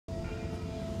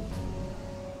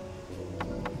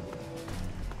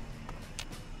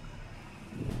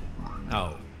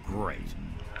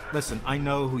Listen, I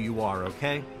know who you are,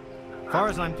 okay? As far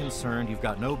as I'm concerned, you've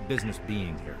got no business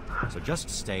being here, so just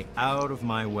stay out of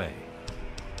my way.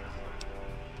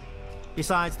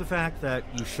 Besides the fact that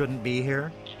you shouldn't be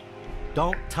here,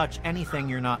 don't touch anything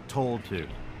you're not told to.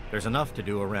 There's enough to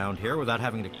do around here without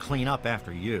having to clean up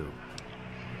after you.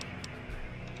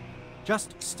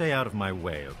 Just stay out of my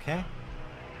way, okay?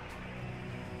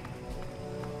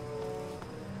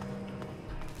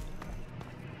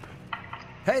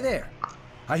 Hey there!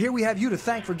 I hear we have you to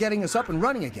thank for getting us up and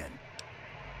running again.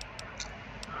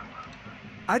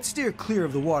 I'd steer clear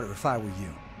of the water if I were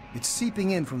you. It's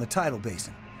seeping in from the tidal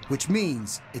basin, which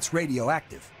means it's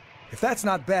radioactive. If that's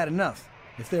not bad enough,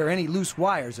 if there are any loose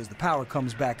wires as the power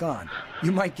comes back on,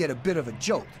 you might get a bit of a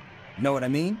jolt. Know what I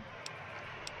mean?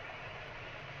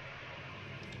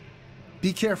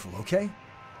 Be careful, okay?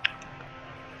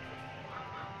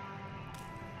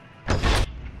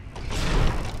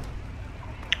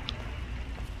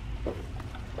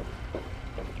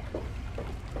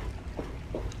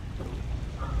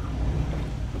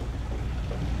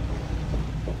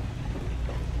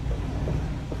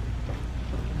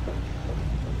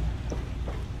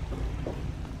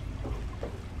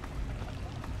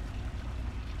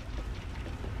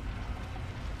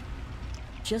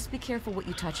 Just be careful what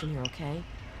you touch in here, okay?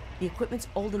 The equipment's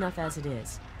old enough as it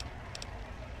is.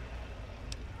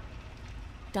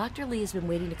 Dr. Lee has been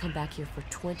waiting to come back here for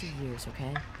 20 years,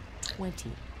 okay?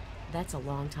 20. That's a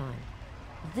long time.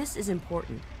 This is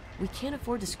important. We can't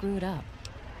afford to screw it up.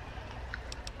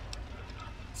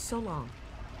 So long.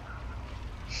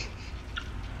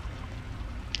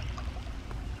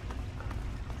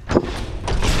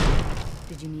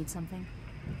 Did you need something?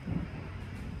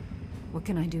 What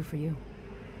can I do for you?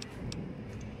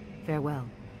 Farewell.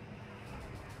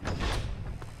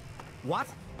 What?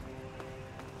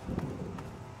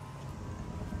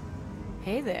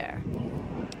 Hey there.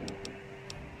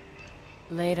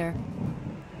 Later.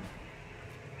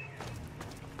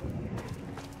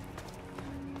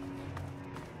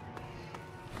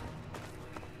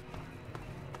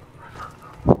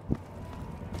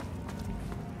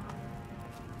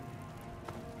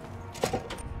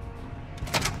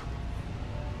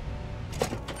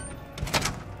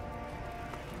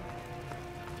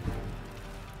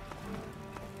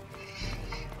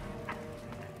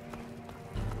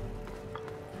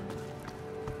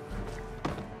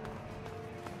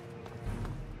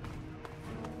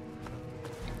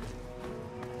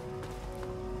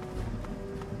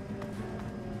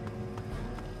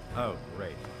 Oh,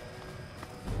 great.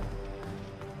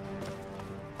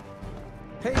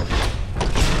 Hey!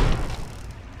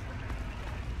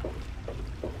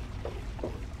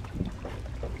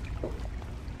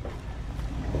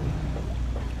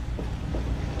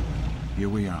 Here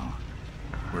we are,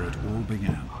 where it all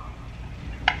began.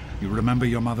 You remember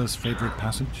your mother's favorite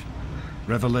passage?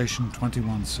 Revelation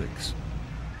 21:6.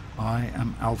 I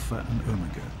am Alpha and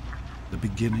Omega, the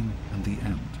beginning and the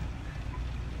end.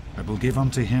 I will give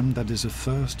unto him that is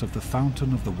athirst of the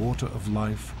fountain of the water of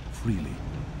life freely.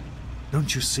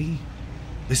 Don't you see?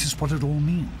 This is what it all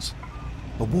means.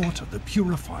 The water, the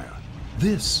purifier.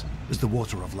 This is the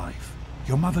water of life.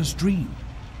 Your mother's dream.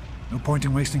 No point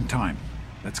in wasting time.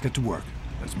 Let's get to work.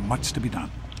 There's much to be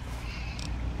done.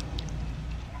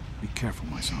 Be careful,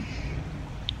 my son.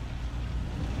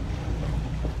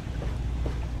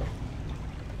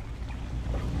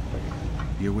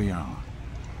 Here we are,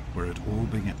 where it all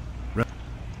began.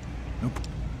 Nope.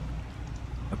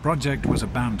 The project was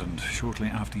abandoned shortly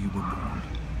after you were born.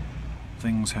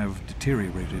 Things have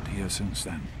deteriorated here since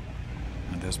then,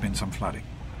 and there's been some flooding.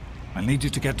 I'll need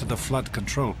you to get to the flood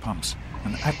control pumps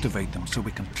and activate them so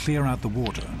we can clear out the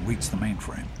water and reach the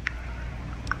mainframe.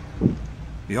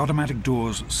 The automatic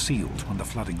doors sealed when the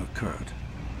flooding occurred,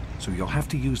 so you'll have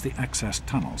to use the access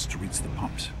tunnels to reach the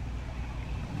pumps.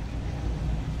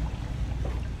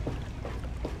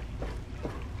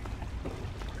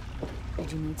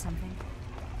 Did you need something?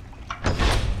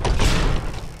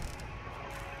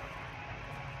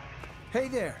 Hey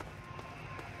there!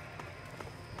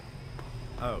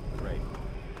 Oh, great.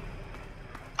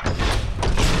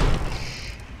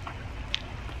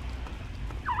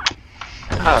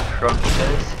 Ah, frog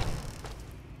says.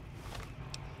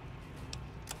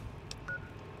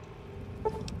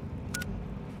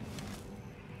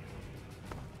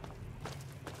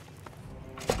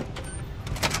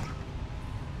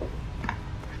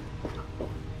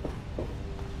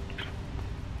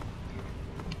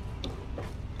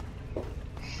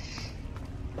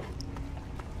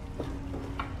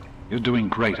 You're doing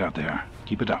great out there.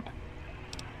 Keep it up.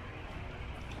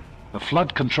 The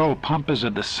flood control pump is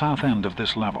at the south end of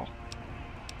this level.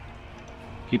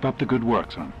 Keep up the good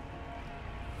work, son.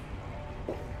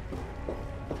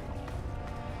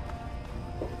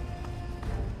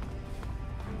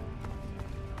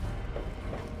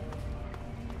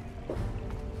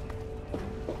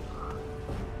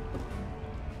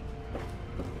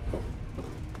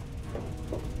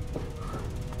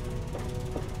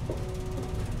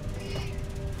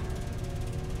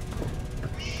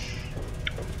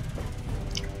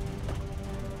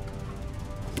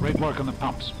 Great work on the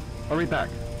pumps. Hurry back,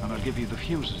 and I'll give you the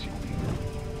fuses you'll need.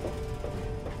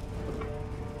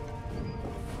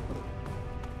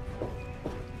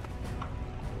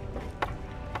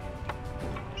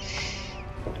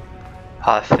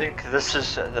 I think this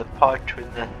is the part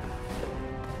when the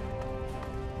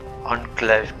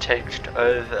Enclave takes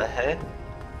over, hey?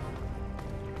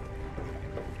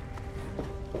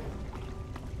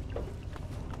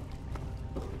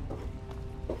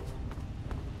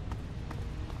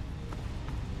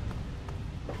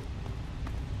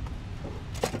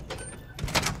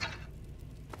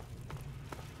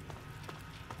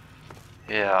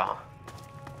 Yeah.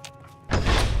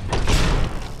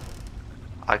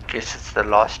 I guess it's the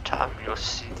last time you'll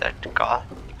see that guy.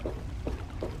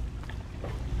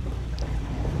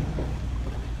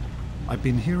 I've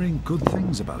been hearing good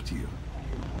things about you.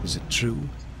 Is it true?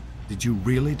 Did you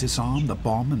really disarm the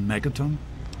bomb in Megaton?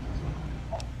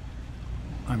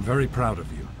 I'm very proud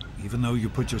of you, even though you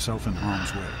put yourself in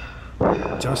harm's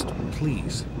way. Just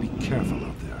please be careful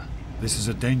out there. This is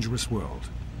a dangerous world.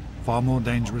 Far more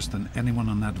dangerous than anyone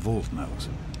in that vault knows.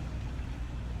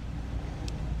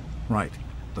 Right.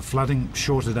 The flooding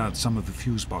shorted out some of the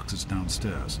fuse boxes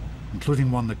downstairs,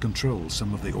 including one that controls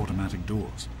some of the automatic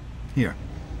doors. Here,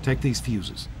 take these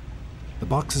fuses. The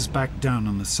box is back down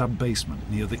in the sub-basement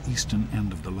near the eastern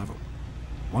end of the level.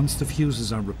 Once the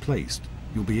fuses are replaced,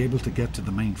 you'll be able to get to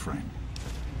the mainframe.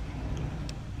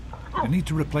 You need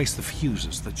to replace the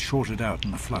fuses that shorted out in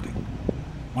the flooding.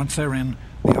 Once they're in,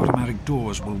 the automatic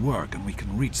doors will work and we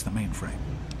can reach the mainframe.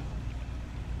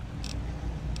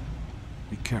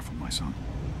 Be careful, my son.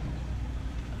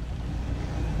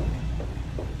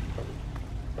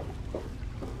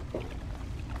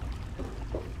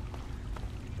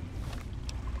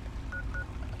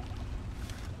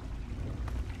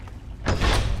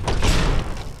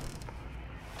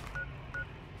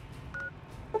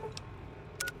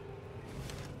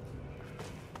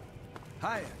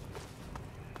 Hiya.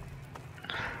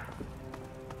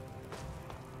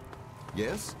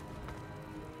 Yes?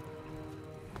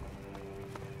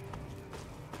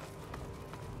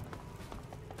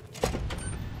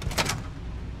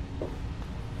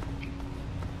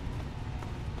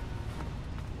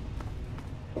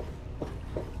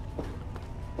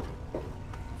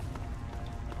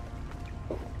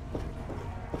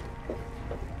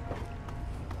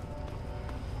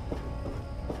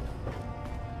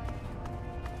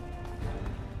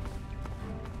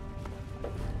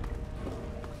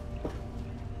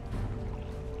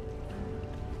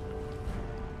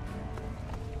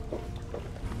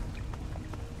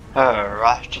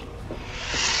 Alright.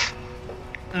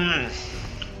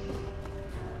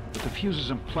 With the fuses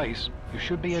in place, you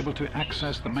should be able to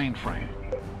access the mainframe.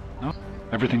 No?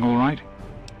 Everything all right?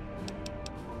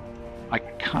 I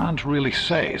can't really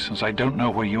say, since I don't know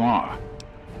where you are.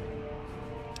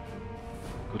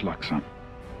 Good luck, son.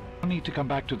 No need to come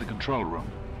back to the control room.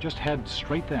 Just head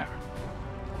straight there.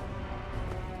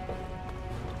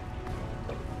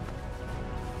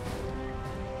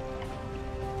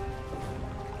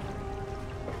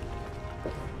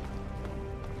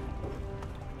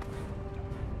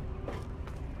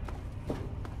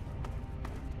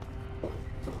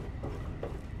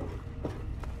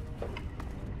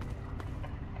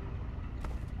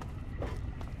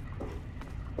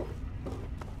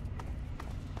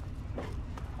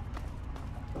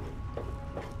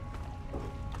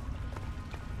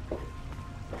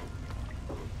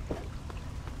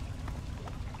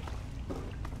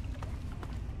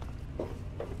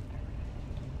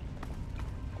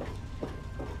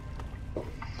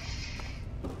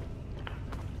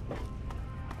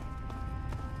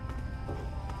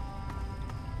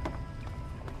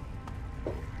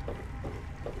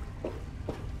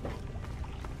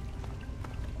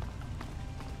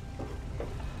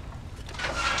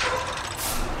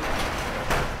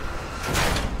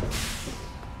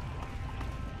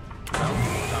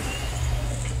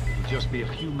 Just be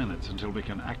a few minutes until we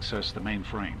can access the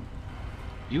mainframe.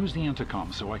 Use the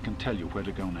intercom so I can tell you where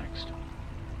to go next.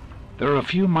 There are a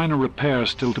few minor repairs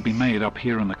still to be made up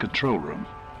here in the control room.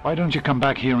 Why don't you come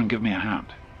back here and give me a hand?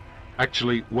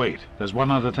 Actually, wait. There's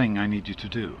one other thing I need you to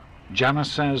do.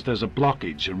 Janice says there's a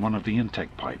blockage in one of the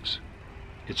intake pipes.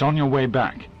 It's on your way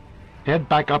back. Head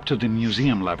back up to the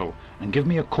museum level and give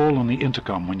me a call on the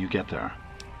intercom when you get there.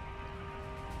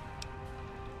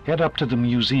 Head up to the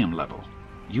museum level.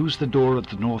 Use the door at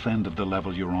the north end of the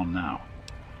level you're on now.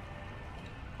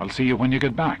 I'll see you when you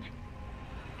get back.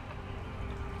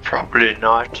 Probably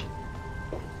not.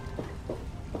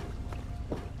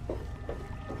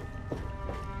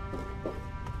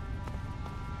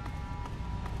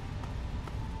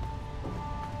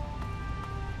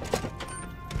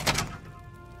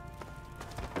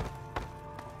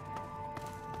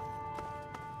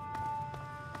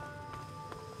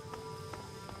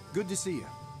 Good to see you.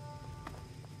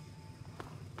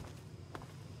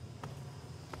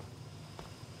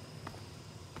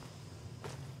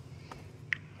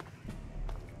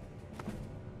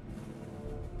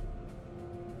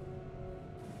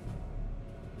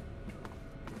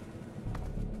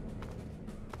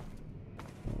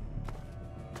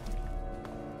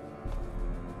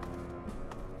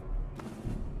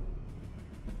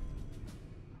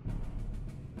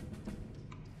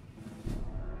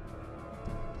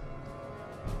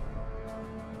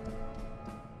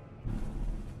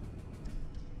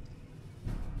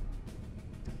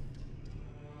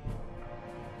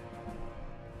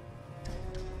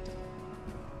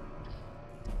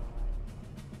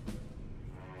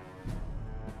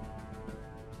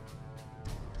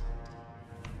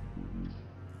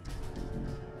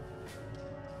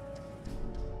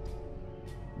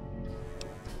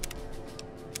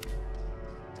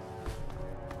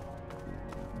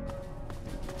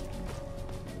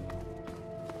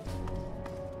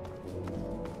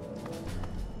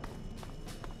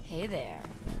 Hey there.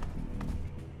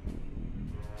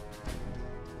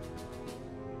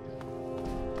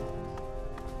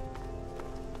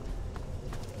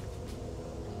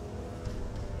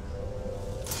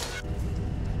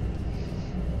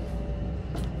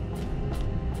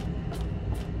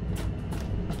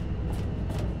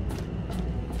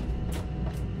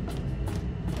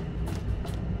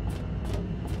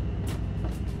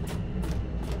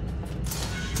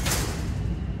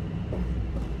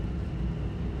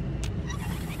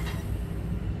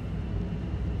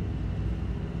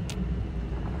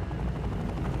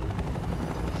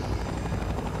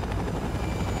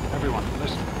 Everyone,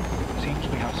 listen. It seems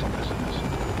we have some visitors.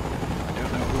 I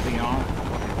don't know who they are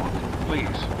or what they want.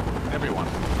 Please, everyone,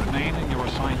 remain in your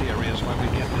assigned areas while we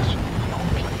get this long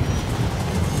plane.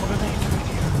 What are they doing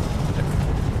here?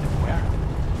 Where?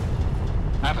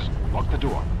 Alice, lock the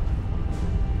door.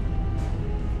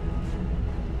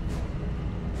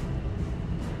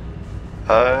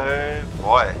 Oh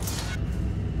boy.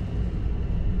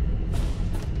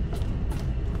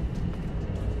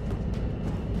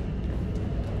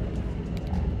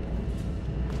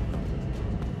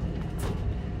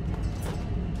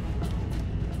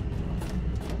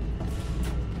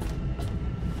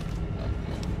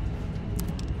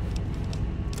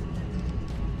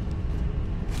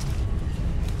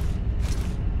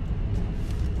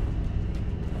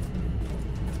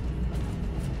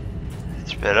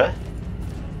 It's better.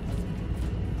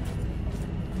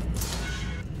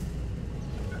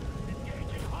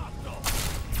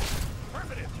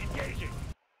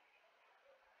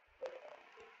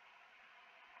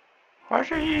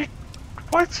 What are you...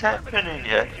 What's happening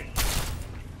here?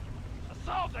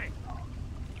 Assaulting!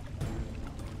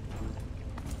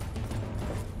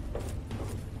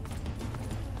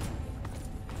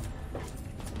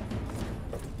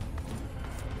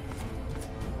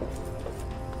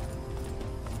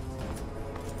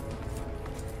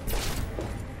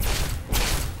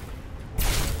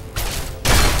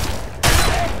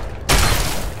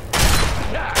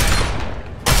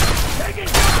 Taking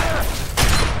fire!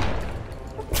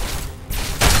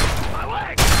 My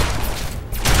leg!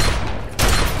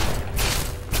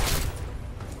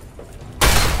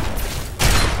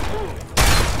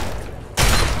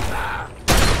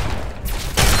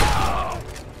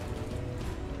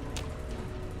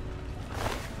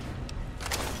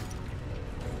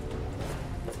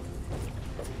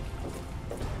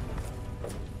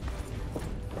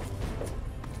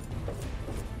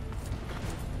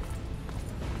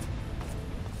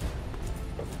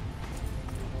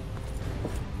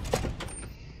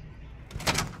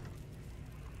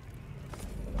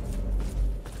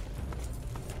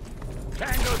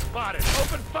 Tango spotted.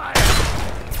 Open fire.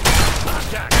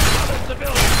 Contact. Other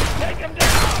civilians. Take him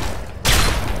down.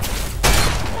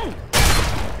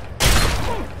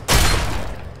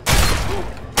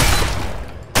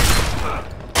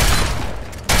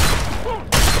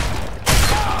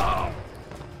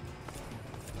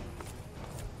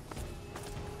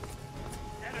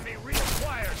 Enemy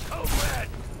reacquired. Code red.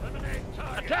 Eliminate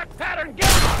target. Attack pattern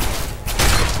gamma.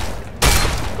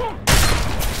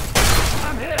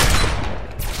 I'm hit.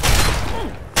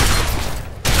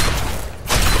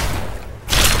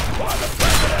 For the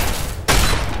president!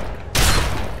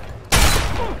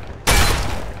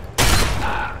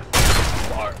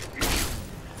 For you!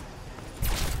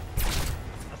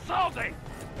 Assaulting!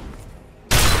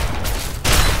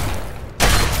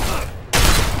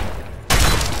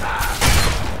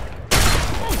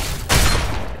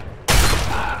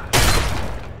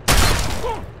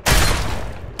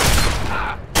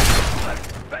 Let's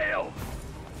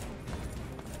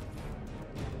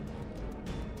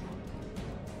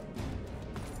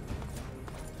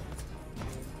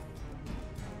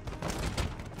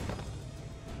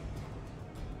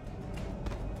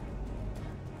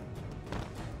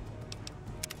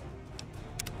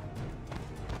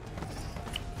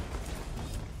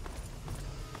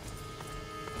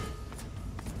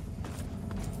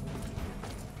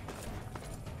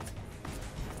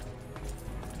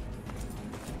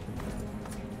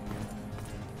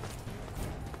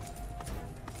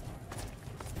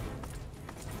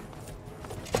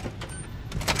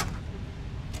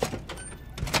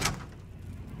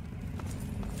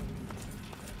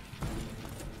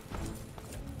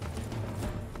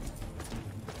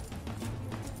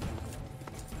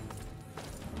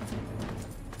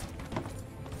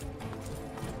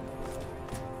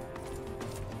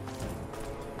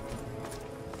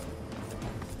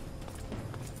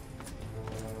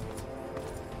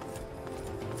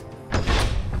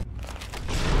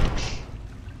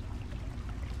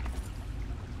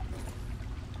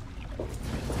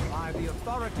By the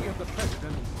authority of the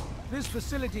President, this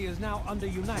facility is now under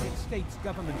United States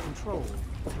government control.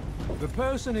 The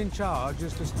person in charge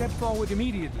is to step forward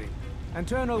immediately and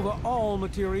turn over all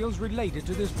materials related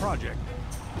to this project.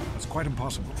 That's quite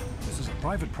impossible. This is a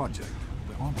private project.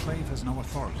 The Enclave has no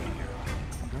authority here.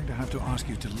 I'm going to have to ask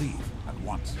you to leave at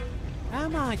once.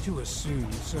 Am I to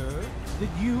assume, sir,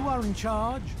 that you are in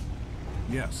charge?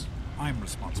 Yes, I'm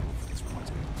responsible for this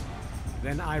project.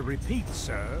 Then I repeat,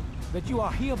 sir, that you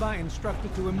are hereby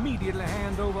instructed to immediately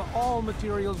hand over all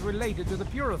materials related to the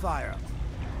purifier.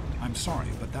 I'm sorry,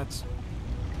 but that's...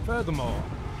 Furthermore,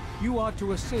 you are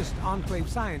to assist Enclave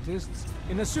scientists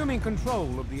in assuming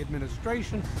control of the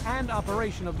administration and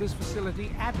operation of this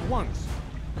facility at once.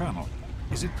 Colonel.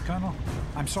 Is it, Colonel?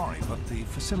 I'm sorry, but the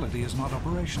facility is not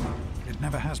operational. It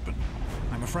never has been.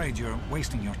 I'm afraid you're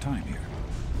wasting your time here.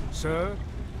 Sir,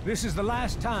 this is the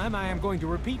last time I am going to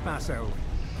repeat myself.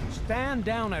 Stand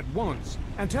down at once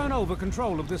and turn over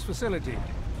control of this facility.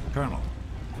 Colonel,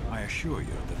 I assure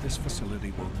you that this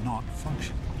facility will not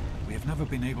function. We have never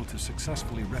been able to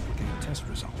successfully replicate test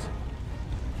results.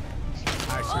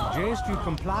 I suggest you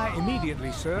comply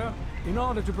immediately, sir, in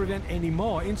order to prevent any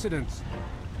more incidents.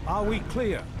 Are we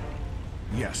clear?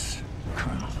 Yes,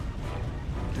 Colonel.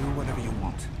 Do whatever you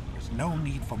want. There's no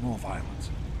need for more violence.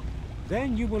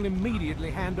 Then you will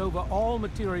immediately hand over all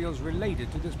materials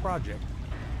related to this project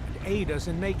and aid us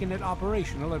in making it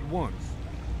operational at once.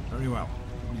 Very well.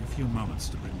 Give me a few moments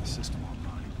to bring the system online.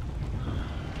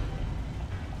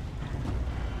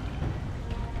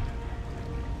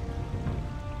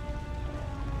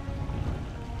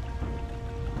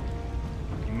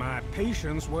 My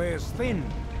patience wears thin.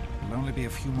 It'll only be a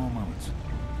few more moments.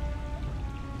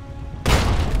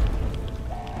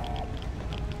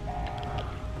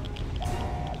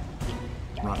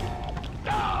 Run.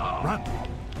 Run!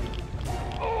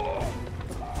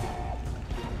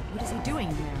 What is he doing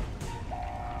in there?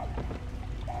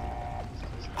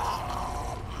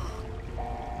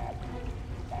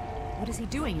 What is he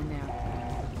doing in there?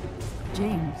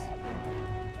 James.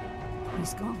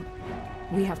 He's gone.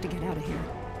 We have to get out of here.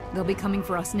 They'll be coming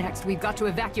for us next. We've got to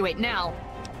evacuate now!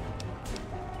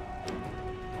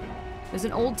 There's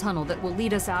an old tunnel that will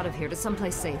lead us out of here to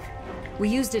someplace safe. We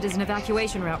used it as an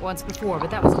evacuation route once before, but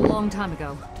that was a long time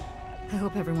ago. I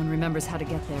hope everyone remembers how to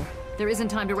get there. There isn't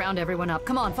time to round everyone up.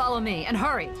 Come on, follow me, and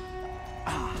hurry!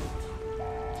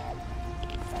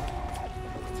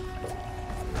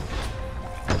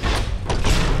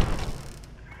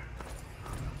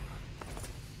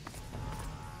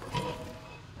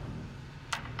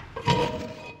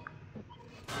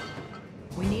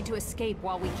 We need to escape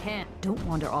while we can. Don't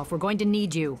wander off. We're going to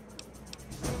need you.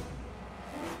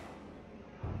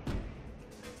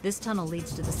 This tunnel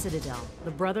leads to the Citadel, the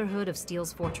Brotherhood of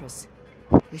Steel's fortress.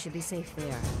 We should be safe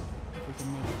there, if we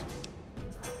can make it.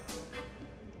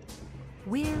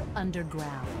 We're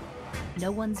underground.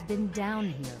 No one's been down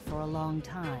here for a long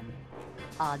time.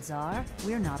 Odds are,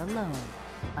 we're not alone.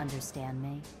 Understand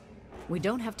me? We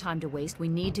don't have time to waste. We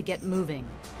need to get moving.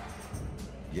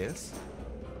 Yes?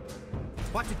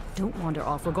 What did... Don't wander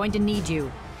off. We're going to need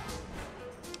you.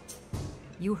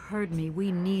 You heard me.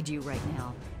 We need you right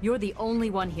now. You're the only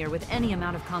one here with any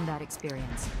amount of combat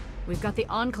experience. We've got the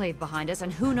Enclave behind us,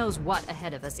 and who knows what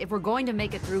ahead of us. If we're going to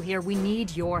make it through here, we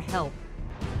need your help.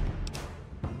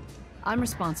 I'm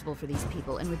responsible for these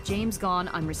people, and with James gone,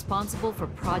 I'm responsible for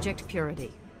Project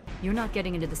Purity. You're not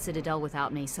getting into the Citadel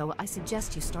without me, so I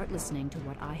suggest you start listening to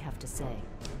what I have to say.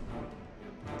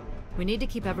 We need to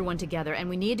keep everyone together, and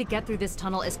we need to get through this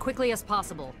tunnel as quickly as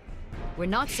possible. We're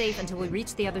not safe until we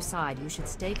reach the other side. You should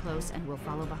stay close, and we'll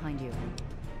follow behind you.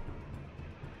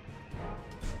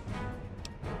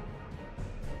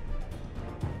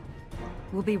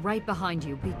 We'll be right behind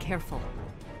you. Be careful.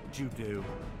 What'd you do?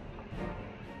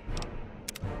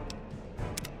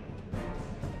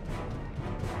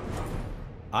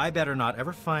 I better not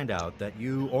ever find out that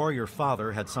you or your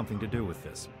father had something to do with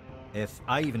this. If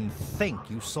I even think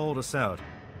you sold us out.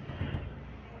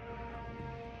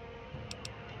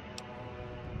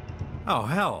 Oh,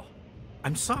 hell.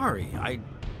 I'm sorry. I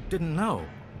didn't know.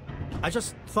 I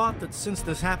just thought that since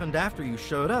this happened after you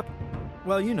showed up,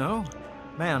 well, you know.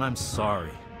 Man, I'm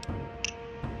sorry.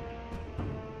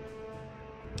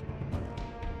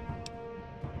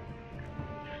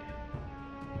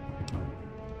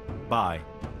 Bye.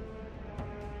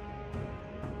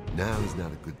 Now is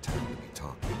not a good time to be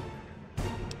talking.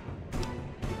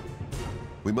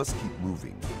 We must keep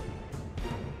moving.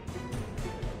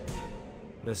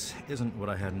 This isn't what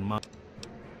I had in mind.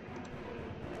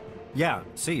 Yeah,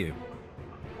 see you.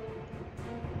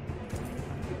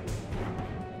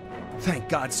 Thank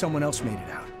God someone else made it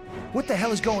out. What the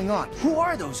hell is going on? Who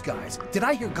are those guys? Did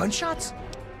I hear gunshots?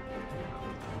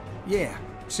 Yeah,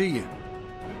 see you.